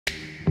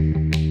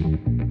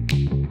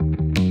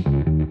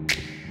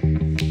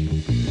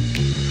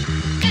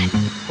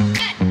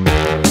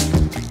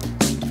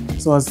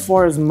So as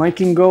far as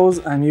miking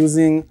goes, I'm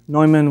using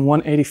Neumann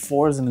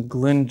 184s in a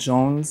Glyn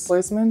Jones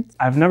placement.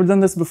 I've never done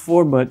this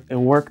before, but it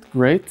worked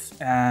great.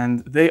 And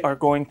they are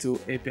going to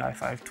API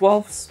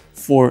 512s.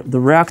 For the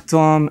rack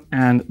tom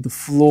and the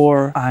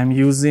floor, I'm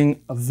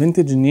using a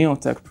vintage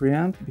Neotech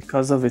preamp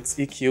because of its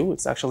EQ.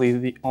 It's actually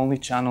the only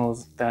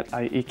channels that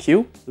I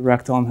EQ. The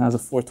rack tom has a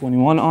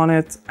 421 on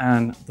it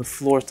and the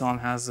floor tom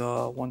has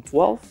a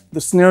 112.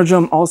 The snare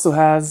drum also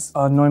has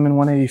a Neumann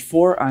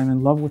 184. I'm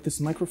in love with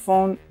this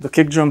microphone. The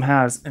kick drum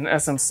has an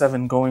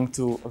SM7 going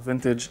to a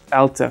vintage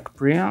Altec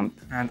preamp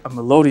and a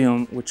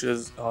Melodium, which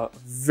is a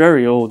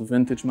very old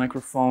vintage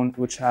microphone,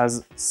 which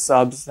has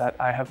subs that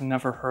I have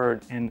never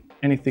heard in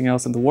anything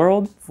else in the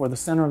world. For the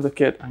center of the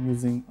kit, I'm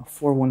using a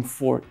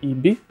 414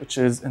 EB, which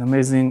is an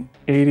amazing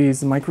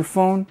 80s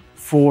microphone.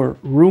 For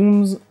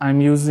rooms, I'm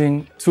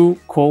using two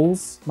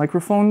Coles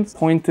microphones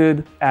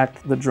pointed at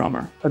the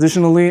drummer.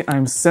 Additionally,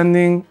 I'm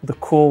sending the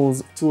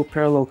Coles to a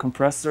parallel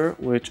compressor,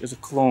 which is a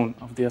clone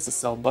of the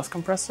SSL bus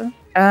compressor.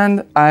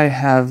 And I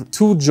have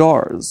two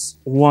jars,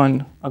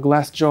 one a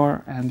glass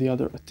jar and the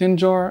other a tin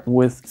jar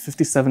with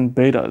 57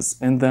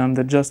 betas in them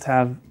that just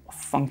have a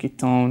funky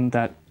tone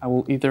that I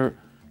will either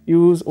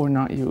use or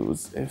not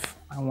use if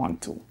I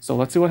want to. So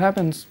let's see what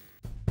happens.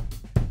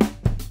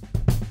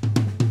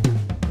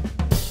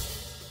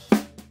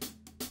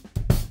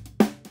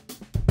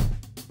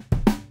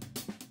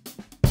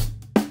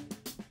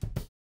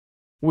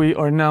 We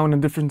are now in a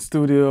different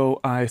studio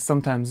I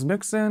sometimes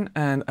mix in,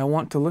 and I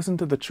want to listen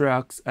to the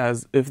tracks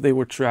as if they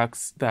were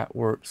tracks that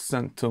were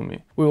sent to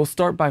me. We will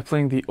start by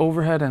playing the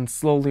overhead and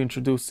slowly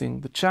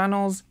introducing the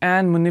channels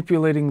and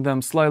manipulating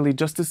them slightly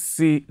just to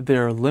see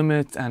their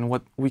limit and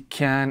what we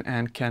can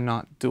and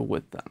cannot do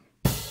with them.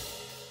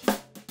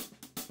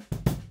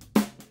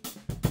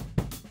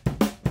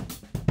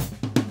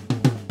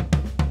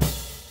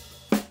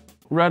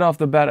 Right off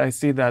the bat, I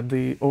see that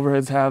the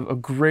overheads have a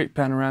great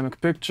panoramic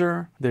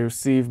picture. They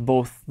receive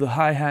both the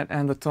hi-hat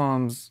and the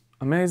toms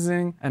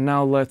amazing. And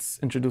now let's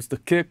introduce the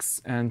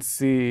kicks and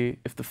see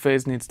if the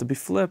phase needs to be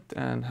flipped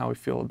and how we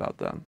feel about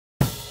them.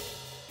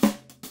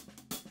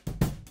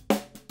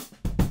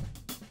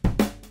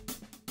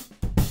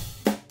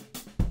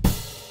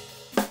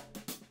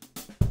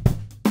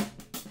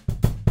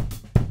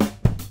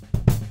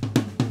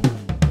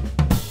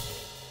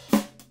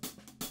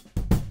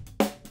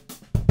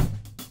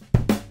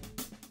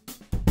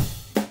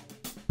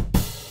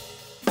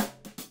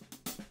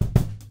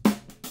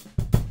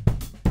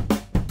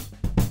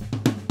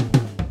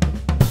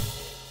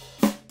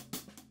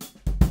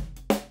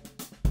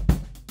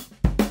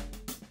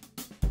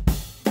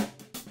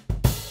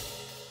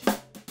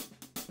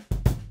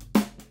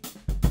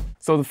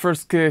 So the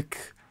first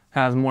kick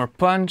has more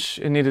punch,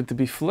 it needed to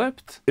be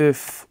flipped.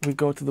 If we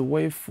go to the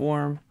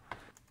waveform,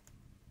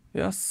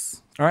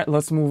 yes. All right,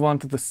 let's move on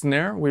to the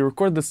snare. We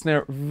record the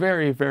snare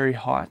very, very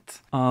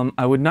hot.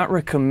 I would not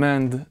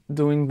recommend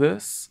doing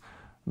this,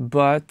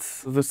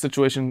 but the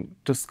situation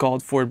just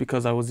called for it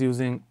because I was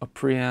using a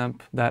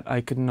preamp that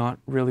I could not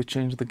really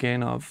change the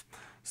gain of.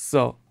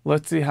 So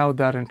let's see how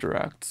that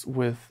interacts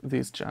with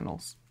these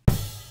channels.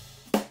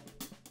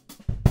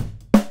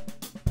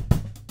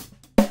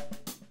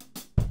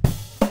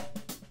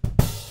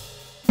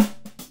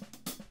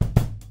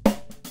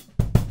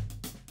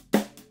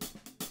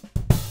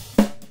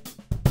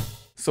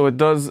 So it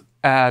does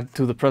add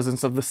to the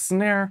presence of the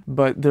snare,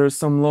 but there's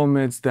some low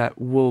mids that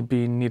will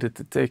be needed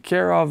to take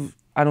care of.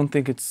 I don't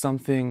think it's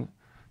something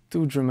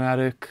too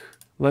dramatic.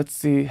 Let's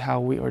see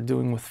how we are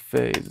doing with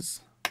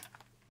phase.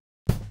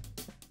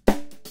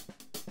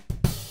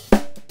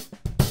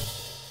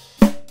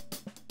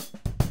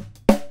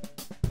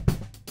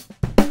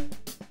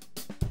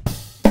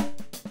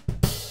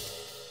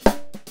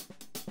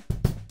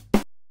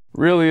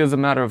 Really is a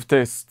matter of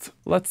taste.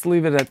 Let's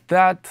leave it at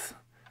that.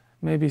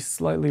 Maybe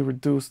slightly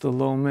reduce the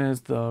low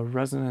mids, the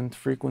resonant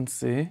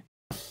frequency.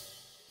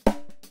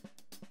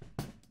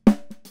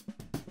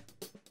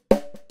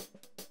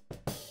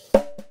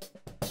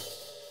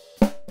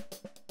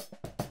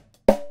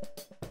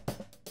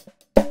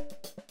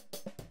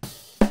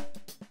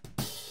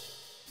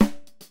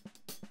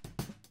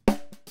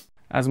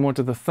 Adds more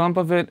to the thump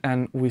of it,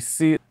 and we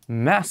see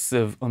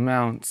massive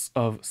amounts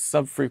of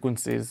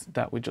sub-frequencies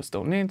that we just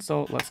don't need,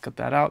 so let's cut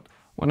that out.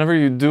 Whenever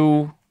you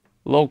do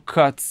low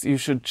cuts, you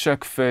should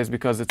check phase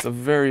because it's a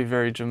very,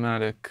 very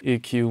dramatic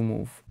EQ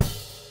move.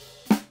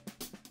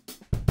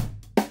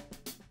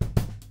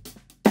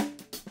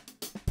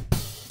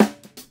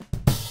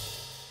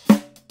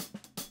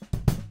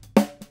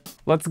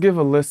 Let's give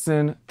a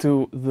listen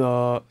to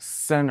the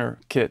center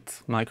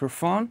kit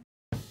microphone.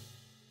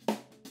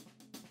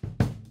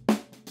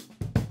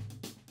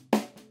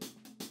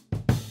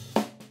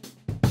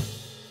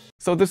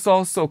 So this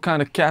also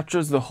kind of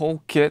captures the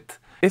whole kit.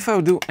 If I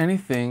would do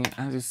anything,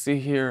 as you see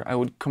here, I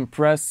would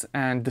compress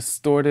and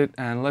distort it,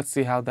 and let's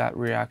see how that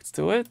reacts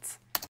to it.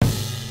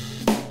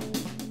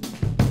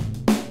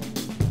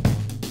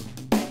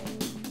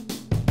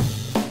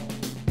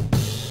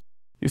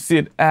 You see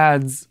it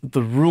adds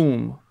the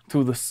room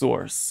to the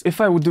source.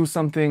 If I would do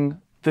something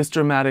this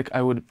dramatic,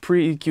 I would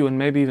pre-EQ and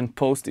maybe even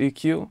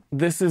post-EQ.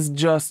 This is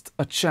just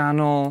a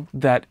channel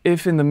that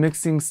if in the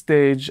mixing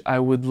stage I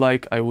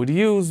would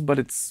use, but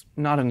it's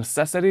not a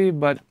necessity.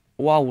 But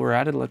while we're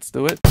at it, let's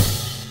do it.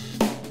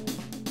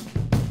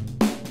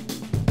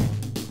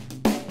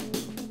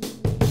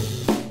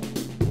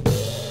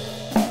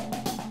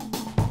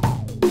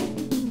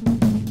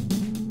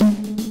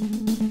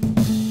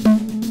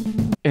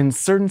 In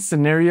certain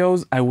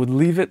scenarios, I would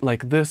leave it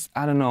like this.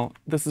 I don't know,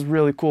 this is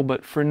really cool,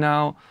 but for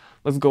now,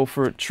 let's go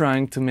for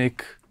trying to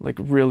make like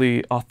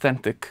really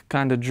authentic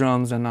kind of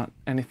drums and not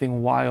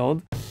anything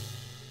wild.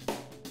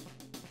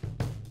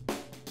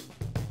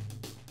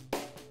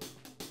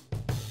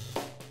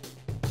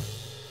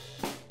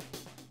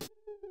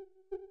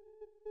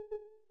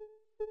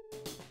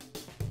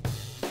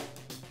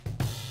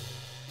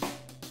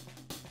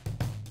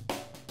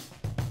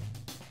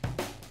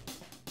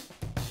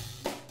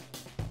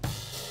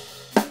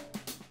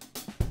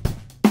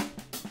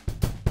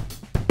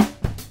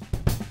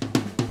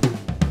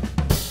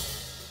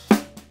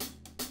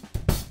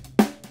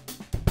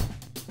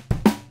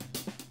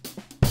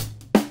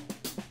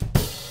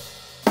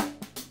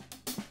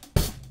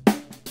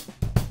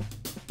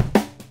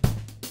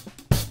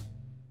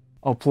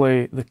 I'll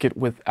play the kit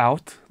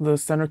without the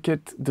center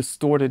kit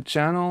distorted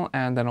channel,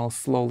 and then I'll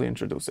slowly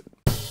introduce it.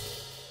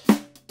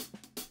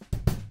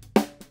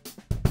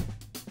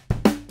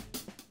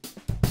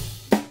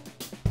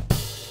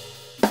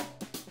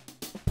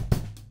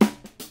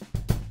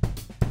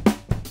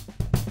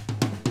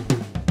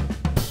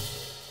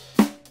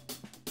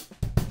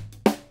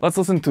 Let's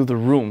listen to the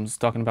rooms,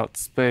 talking about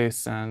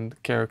space and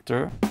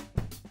character.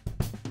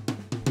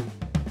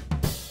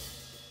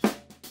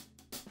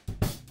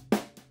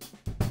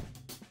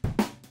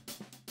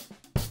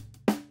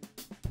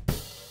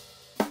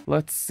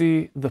 Let's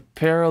see the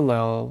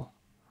parallel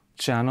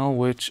channel,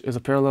 which is a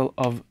parallel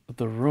of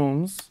the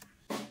rooms.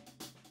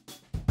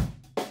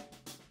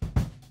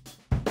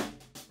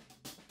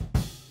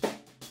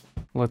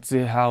 Let's see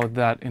how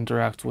that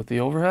interacts with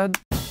the overhead.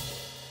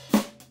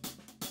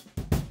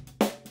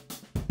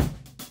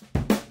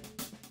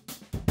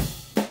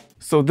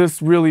 So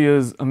this really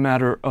is a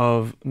matter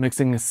of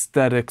mixing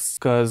aesthetics,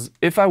 because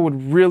if I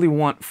would really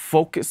want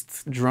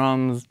focused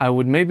drums, I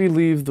would maybe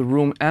leave the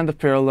room and the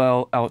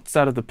parallel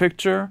outside of the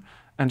picture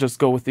and just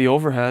go with the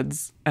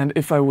overheads. And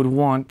if I would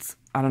want,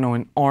 I don't know,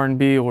 an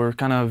R&B or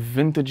kind of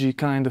vintagey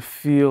kind of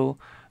feel,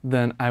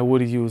 then I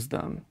would use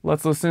them.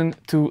 Let's listen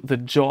to the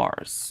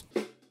jars.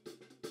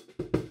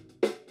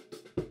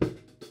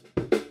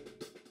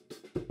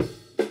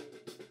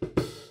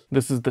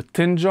 This is the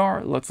tin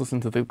jar. Let's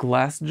listen to the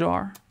glass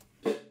jar.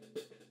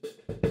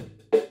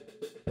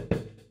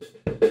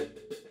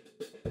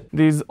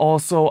 These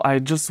also, I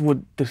just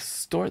would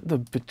distort the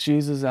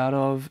bejesus out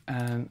of,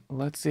 and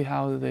let's see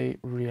how they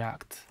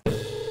react.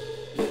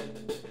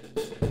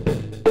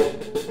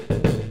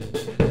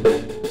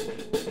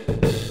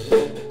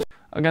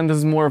 Again, this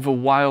is more of a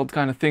wild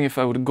kind of thing. If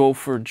I would go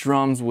for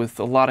drums with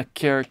a lot of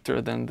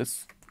character, then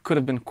this could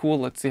have been cool.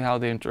 Let's see how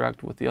they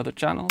interact with the other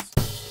channels.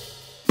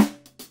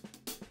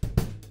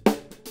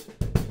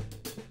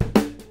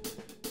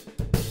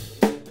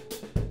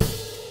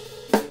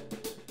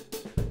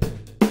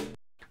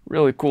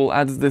 Really cool,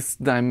 adds this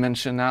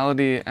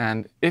dimensionality,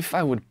 and if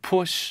I would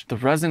push the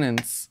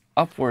resonance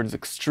upwards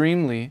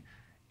extremely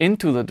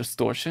into the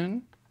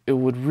distortion, it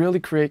would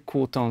really create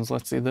cool tones.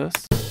 Let's see this.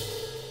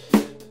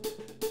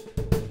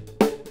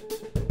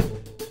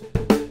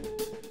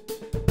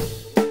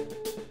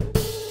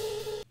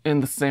 In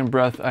the same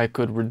breath, I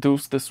could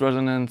reduce this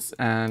resonance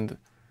and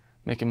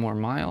make it more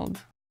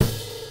mild.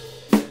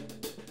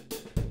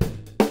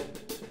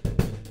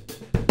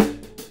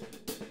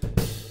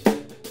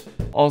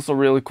 Also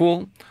really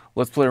cool.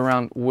 Let's play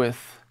around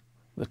with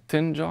the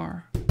tin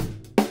jar.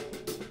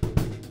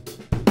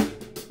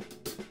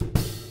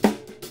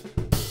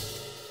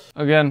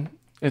 Again,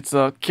 it's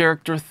a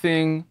character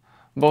thing.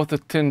 Both the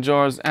tin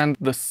jars and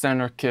the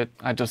center kit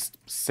I just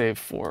saved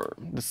for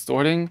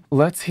distorting.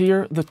 Let's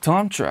hear the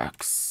tom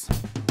tracks.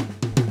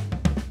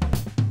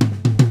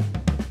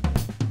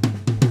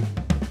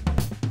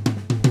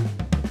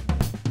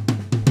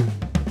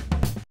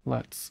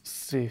 Let's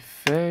see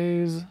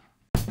phase.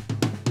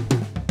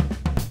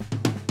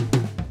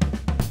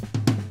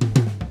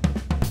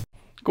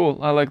 Cool,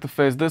 I like the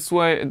phase this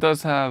way. It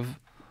does have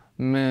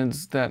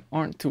mids that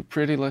aren't too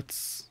pretty.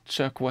 Let's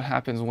check what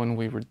happens when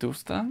we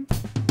reduce them.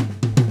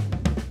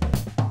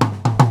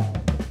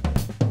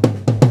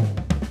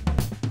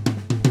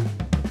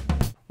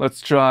 Let's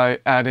try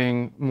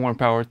adding more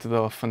power to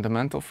the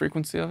fundamental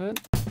frequency of it.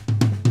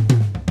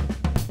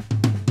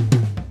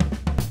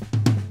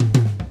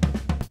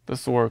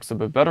 This works a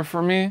bit better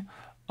for me.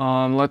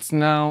 Let's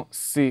now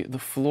see the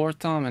floor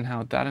tom and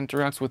how that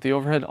interacts with the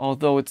overhead,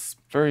 although it's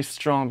very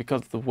strong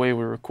because of the way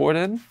we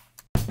recorded.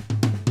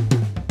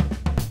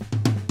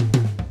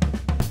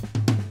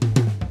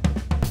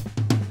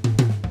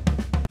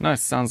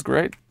 Nice, sounds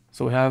great.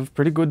 So we have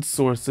pretty good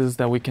sources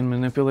that we can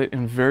manipulate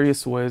in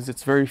various ways.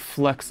 It's very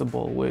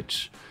flexible,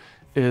 which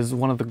is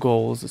one of the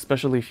goals,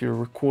 especially if you're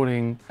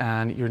recording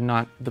and you're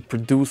not the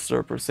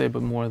producer per se,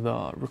 but more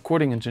the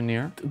recording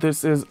engineer.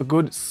 This is a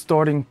good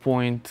starting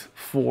point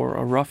for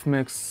a rough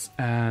mix,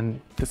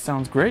 and this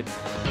sounds great.